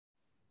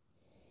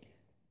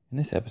In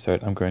this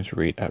episode, I'm going to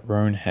read At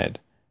Roan Head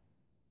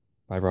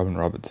by Robin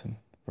Robertson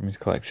from his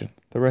collection,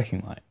 The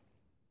Wrecking Light.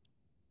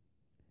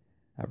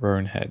 At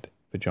Roan Head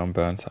for John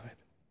Burnside.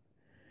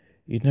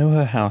 You'd know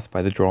her house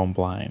by the drawn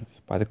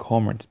blinds, by the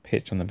cormorants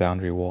pitched on the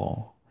boundary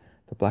wall,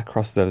 the black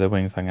crosses of their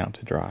wings hung out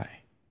to dry.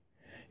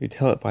 You'd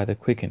tell it by the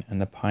quicken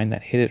and the pine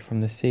that hid it from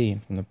the sea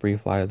and from the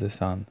brief light of the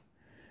sun,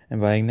 and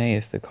by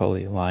Ignaeus the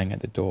collie lying at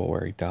the door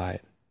where he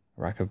died,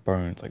 a rack of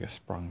bones like a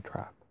sprung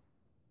trap.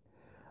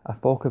 A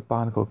flock of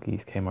barnacle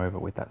geese came over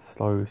with that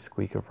slow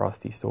squeak of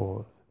rusty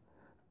saws,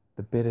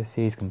 the bitter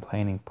seas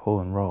complaining pull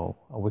and roll,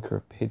 a wicker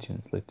of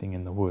pigeons lifting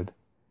in the wood.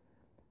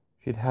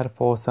 She'd had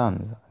 4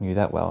 sons, I knew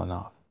that well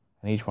enough,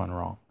 and each one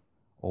wrong.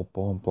 All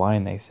born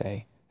blind, they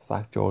say,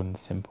 slack-jawed and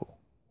simple,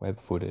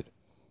 web-footed,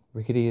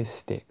 rickety as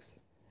sticks.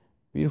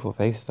 Beautiful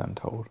faces, I'm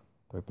told,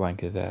 though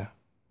blank as air.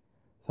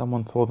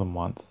 Someone saw them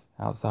once,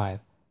 outside,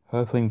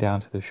 hurtling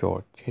down to the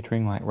shore,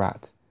 chittering like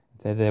rats,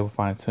 and said they were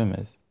fine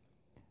swimmers.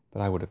 But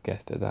I would have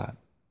guessed at that.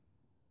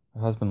 Her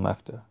husband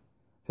left her,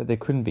 said they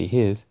couldn't be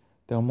his,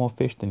 they were more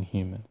fish than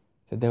human,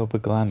 said they were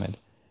beglamoured,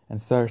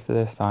 and searched for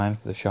their sign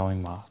for the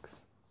showing marks.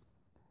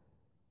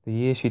 For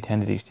years she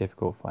tended each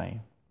difficult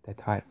flame, their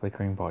tight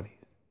flickering bodies.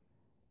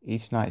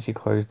 Each night she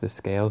closed the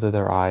scales of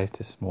their eyes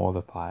to small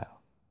the fire,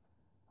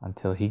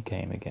 until he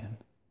came again,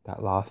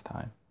 that last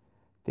time,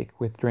 thick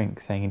with drink,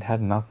 saying he'd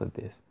had enough of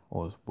this,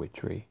 or was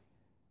witchery,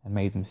 and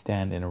made them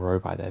stand in a row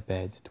by their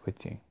beds,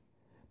 twitching,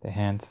 their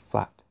hands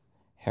flapped,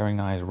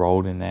 herring eyes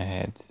rolled in their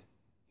heads.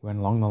 He went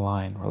along the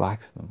line,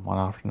 relaxed them, one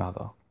after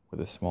another,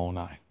 with a small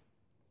knife.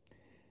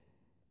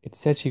 It's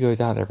said she goes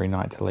out every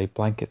night to lay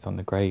blankets on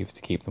the graves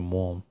to keep them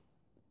warm.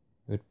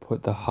 It would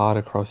put the heart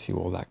across you,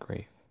 all that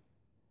grief.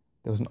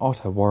 There was an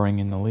otter worrying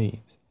in the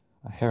leaves,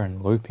 a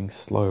heron loping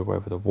slow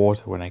over the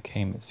water when I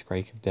came at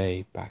scrake of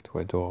day back to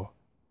her door.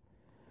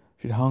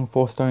 She'd hung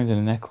 4 stones in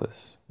a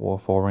necklace, wore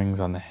 4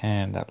 rings on the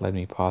hand that led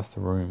me past the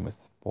room with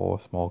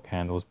 4 small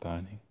candles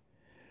burning,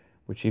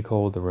 which she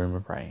called the room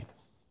of rain.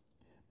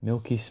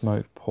 Milky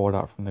smoke poured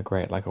up from the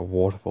grate like a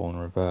waterfall in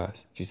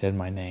reverse. She said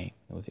my name.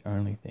 It was the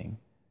only thing,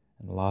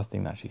 and the last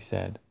thing that she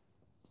said.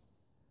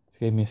 She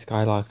gave me a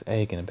skylark's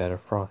egg in a bed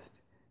of frost,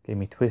 gave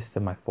me twists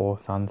of my 4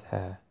 sons'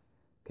 hair,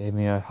 gave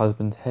me her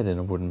husband's head in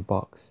a wooden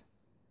box.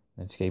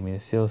 Then she gave me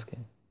the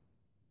sealskin,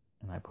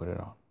 and I put it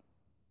on.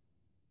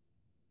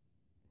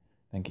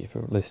 Thank you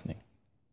for listening.